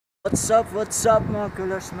What's up mga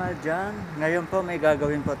Killer Smile dyan? Ngayon po may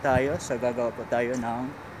gagawin po tayo. So gagawa po tayo ng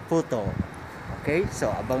puto. Okay?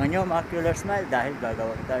 So abangan nyo mga Killer Smile dahil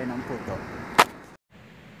gagawa po tayo ng puto.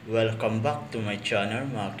 Welcome back to my channel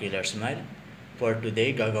mga Killer Smile. For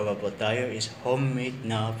today gagawa po tayo is homemade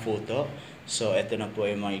na puto. So ito na po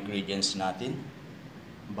yung mga ingredients natin.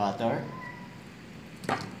 Butter,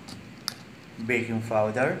 baking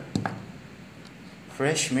powder,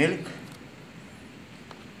 fresh milk,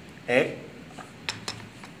 egg,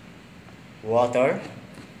 water,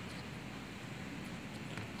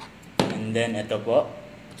 and then ito po,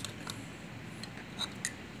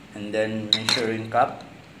 and then measuring cup,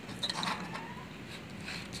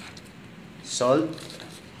 salt,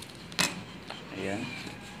 ayan,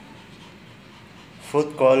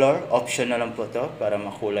 food color, optional lang po to para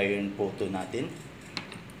makulay yung puto natin.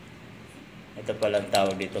 Ito palang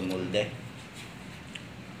tawag dito, molde.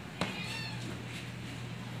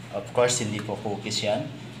 Of course, hindi po cookies yan.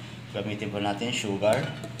 Gamitin po natin sugar,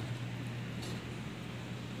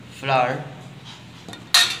 flour,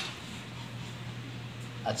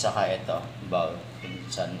 at saka ito, bowl. Kung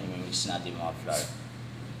saan i-mix natin mga flour.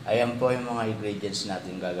 Ayan po yung mga ingredients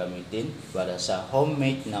natin gagamitin para sa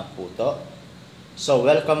homemade na puto. So,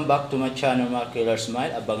 welcome back to my channel mga Killer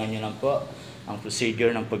Smile. Abangan nyo lang po ang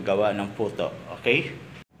procedure ng paggawa ng puto. Okay?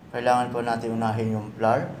 Kailangan po natin unahin yung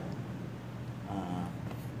flour.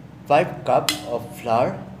 5 cup of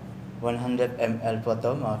flour, 100 ml po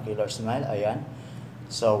to mga Killer Smile, ayan.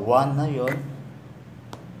 So 1 na yun,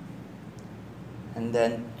 and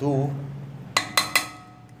then 2,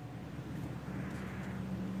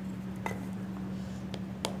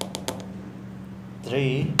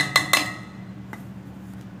 3,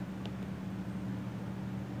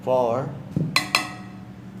 4,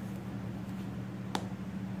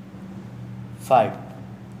 5.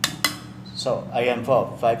 So, ayan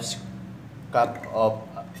po, 5 cup of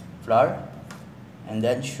flour, and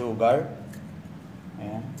then sugar,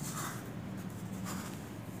 ayan.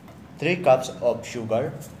 3 cups of sugar,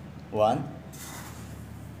 1,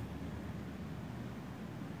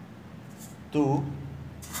 2,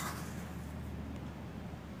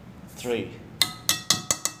 3.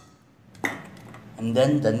 And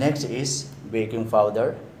then the next is baking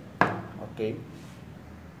powder, okay.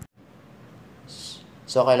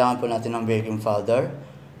 So, kailangan po natin ng baking powder.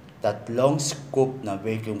 3 scoop na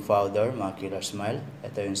baking powder, mga Killer Smile.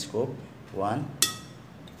 Ito yung scoop. 1,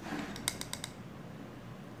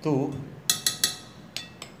 2,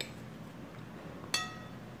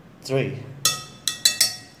 3.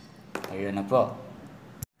 Ayan na po.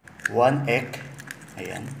 1 egg.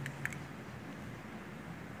 Ayan.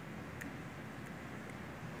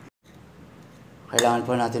 Kailangan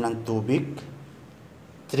po natin ng tubig.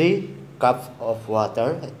 3 cup of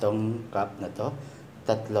water, itong cup na to,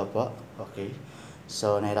 3 po, okay.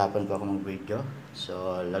 So, nahirapan po ako mag-video,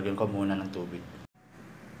 so lagyan ko muna ng tubig.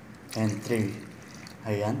 And 3,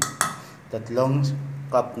 ayan,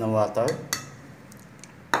 3 cup na water.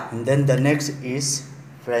 And then the next is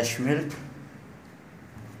fresh milk,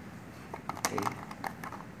 okay.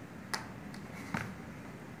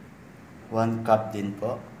 1 cup din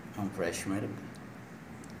po ng fresh milk.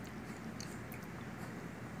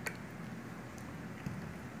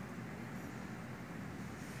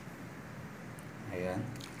 Ayan.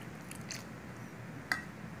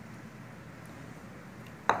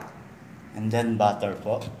 And then butter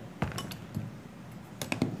po.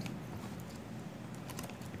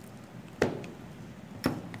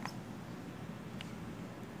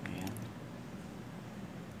 Ayan.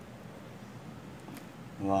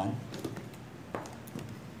 1.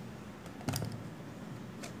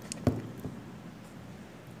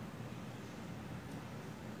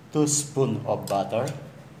 2 spoons of butter.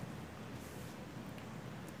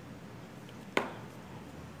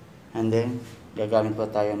 And then, gagamit po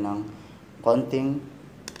tayo ng konting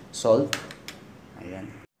salt. Ayan.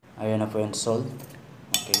 Ayan na po yung salt.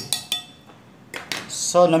 Okay.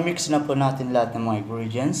 So, na-mix na po natin lahat ng mga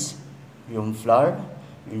ingredients. Yung flour,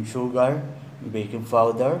 yung sugar, yung baking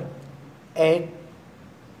powder, egg,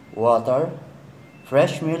 water,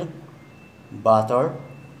 fresh milk, butter,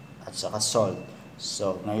 at saka salt.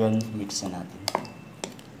 So, ngayon, mix na natin.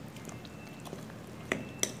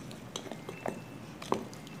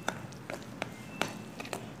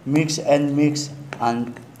 Mix and mix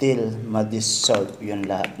until ma-dissolve yung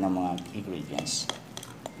lahat ng mga ingredients.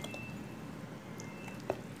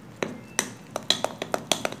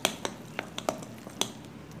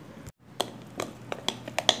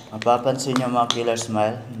 Mapapansin nyo mga Killer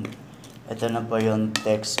Smile, ito na po yung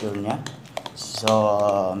texture niya. So,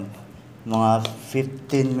 mga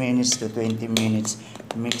 15 minutes to 20 minutes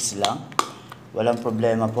mix lang. Walang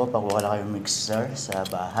problema po pag wala kayong mixer sa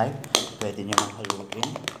bahay. Pwede nyo nang haluin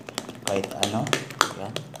kahit ano.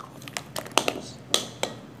 Ayan.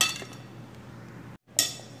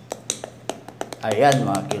 Ayan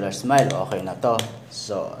mga Killer Smile, okay na to.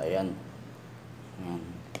 So, ayan.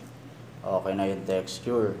 Okay na yung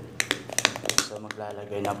texture. So,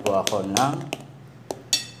 maglalagay na po ako ng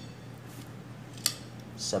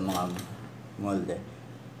sa mga molde.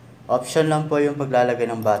 Option lang po yung paglalagay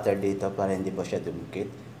ng butter dito para hindi po siya dumikit.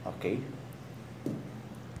 Okay.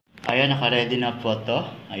 Ayan, naka-ready na po to.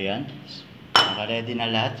 Ayan. Naka-ready na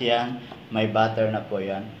lahat yan. May butter na po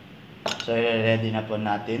yan. So, i-ready na po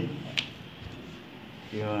natin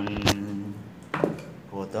yung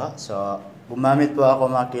puto. So, gumamit po ako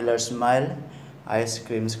mga Killer Smile ice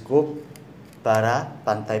cream scoop para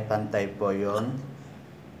pantay-pantay po yon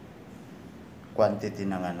quantity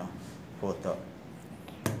ng puto.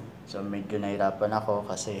 So, medyo nahirapan ako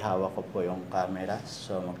kasi hawak ko po yung camera.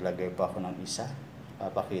 So, maglagay po ako ng isa.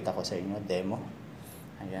 Papakita ko sa inyo, demo.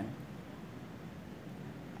 Ayan.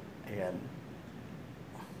 Ayan.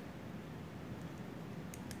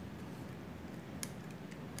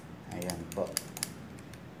 Ayan po.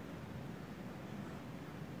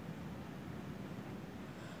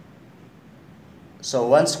 So,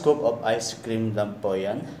 1 scoop of ice cream lang po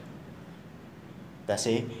yan.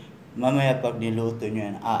 Kasi, mamaya pag niluto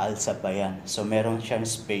nyo yan, aalsa pa yan. So, meron siyang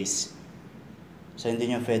space. So, hindi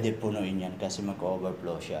nyo pwede punuin yan kasi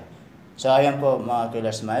mag-overflow siya. So, ayan po mga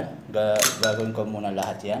Killer Smile. Gagawin ko muna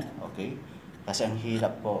lahat yan. Okay? Kasi ang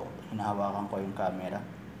hirap po. Hinahawakan ko yung camera.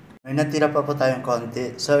 May natira pa po tayong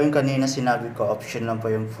konti. So, yung kanina sinabi ko, option lang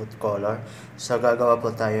po yung food color. So, gagawa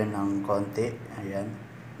po tayo ng konti. Ayan.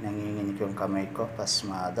 Nanginginig yung kamay ko.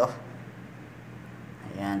 Pasmado.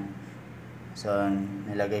 Ayan. So,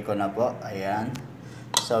 nilagay ko na po. Ayan.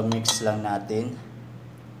 So, mix lang natin.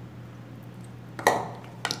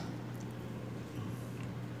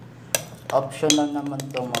 Option lang naman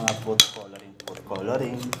itong mga food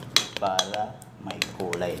coloring para may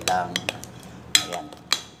kulay lang. Ayan.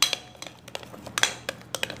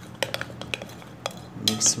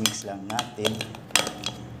 Mix lang natin.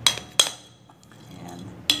 Ayan.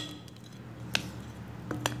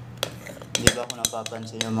 Hindi ba kung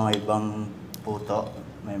napapansin yung mga ibang puto,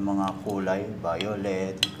 may mga kulay,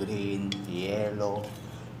 violet, green, yellow.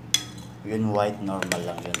 Yun white, normal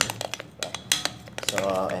lang yun.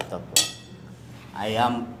 So, eto po.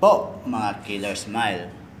 Ayan po mga Killer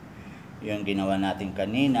Smile. Yung ginawa natin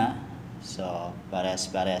kanina. So, parehas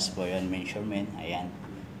po yun measurement. Ayan.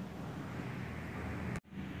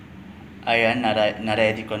 Ayan,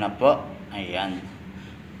 na-ready ko na po. Ayan.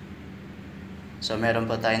 So, meron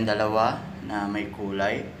po tayong dalawa na may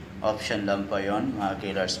kulay. Option lang po yon mga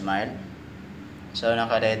Killer Smile. So,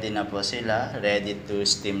 naka-ready na po sila. Ready to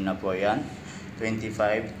steam na po yan.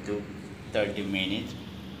 25 to 30 minutes.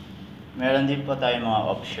 Meron din po tayong mga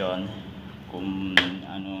option kung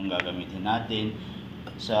anong gagamitin natin.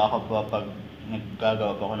 So, ako po pag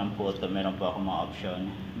naggagawa po ako ng puto, meron po ako mga option.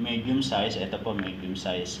 Medium size. Ito po medium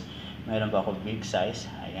size. Meron po ako big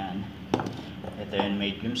size. Ayan. Ito yung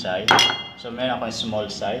medium size. So, meron ako small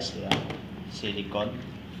size. Ayan. Silicone.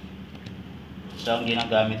 So, ang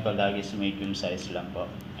ginagamit ko lagi sa medium size lang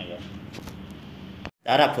po. Ayan.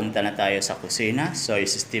 Tara, punta na tayo sa kusina. So,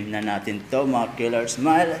 i-steam na natin to mga Killer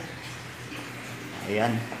Smile.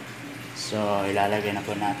 Ayan. So, ilalagay na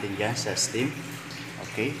po natin dyan sa steam.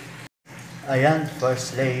 Okay. Ayan,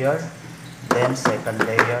 first layer. Then, second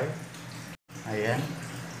layer. Ayan.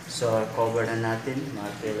 So, cover na natin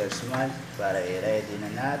mga Killer Smile para i-ready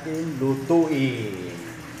na natin lutuin.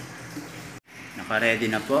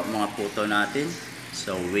 Naka-ready na po mga puto natin.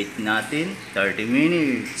 So, wait natin 30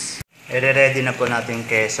 minutes. I-ready na po natin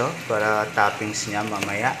keso para toppings niya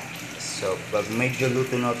mamaya. So, pag medyo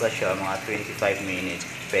luto na pa siya, mga 25 minutes,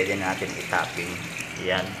 pwede natin i-topping.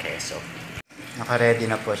 Yan, keso. Naka-ready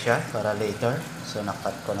na po siya para later. So,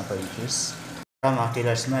 nakat ko na po yung cheese. Mga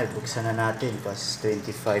Killer Smile, buksan na natin kasi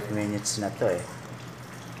 25 minutes na to eh.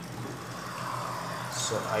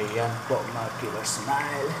 So, ayan po mga Killer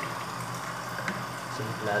Smile. So,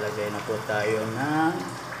 lalagay na po tayo ng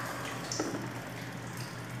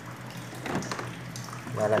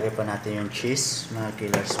lalagay pa natin yung cheese mga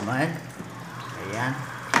Killer Smile. Ayan.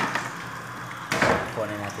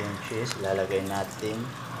 Kunin natin yung cheese, lalagay natin.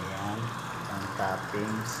 Ayan, ang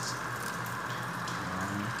toppings.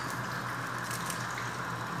 Ayan.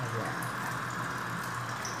 Ayan.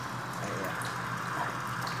 Ayan.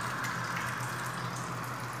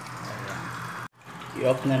 Ayan.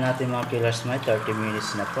 I-off na natin mga Killer Smile. 30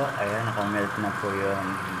 minutes na po. Ayan, nakamelt na po yung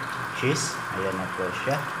cheese. Ayan na po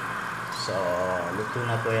siya. So, luto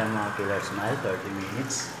na po yan mga killer smile, 30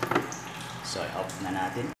 minutes. So, off na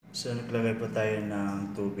natin. So, naglagay po tayo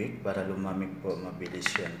ng tubig para lumamig po, mabilis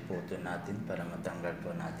yan puto natin para matanggal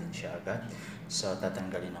po natin siya agad. So,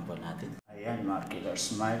 tatanggalin na po natin. Ayan mga killer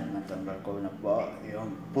smile, natanggal ko na po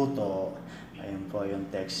yung puto. Ayan po yung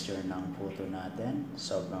texture ng puto natin.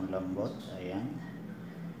 Sobrang lambot. Ayan.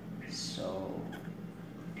 So,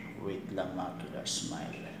 wait lang mga killer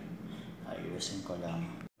smile. Ayusin ko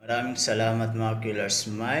lang. Maraming salamat mga killer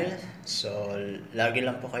smile. So, lagi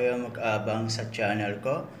lang po kayo mag-abang sa channel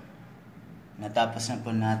ko. Natapos na po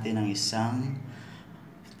natin ang isang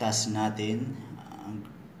task natin. Ang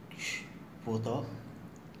puto.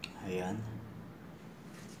 Ayan.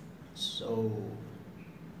 So,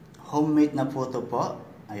 homemade na puto po.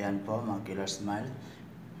 Ayan po mga killer smile.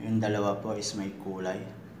 Yung dalawa po is may kulay.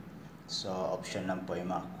 So, option lang po yung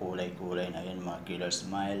mga kulay-kulay na yun mga killer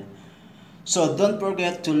smile. So, don't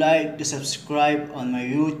forget to like, to subscribe on my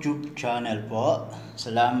YouTube channel po.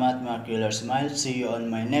 Salamat mga killer smile. See you on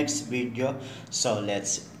my next video. So,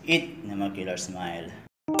 let's eat na mga killer smile.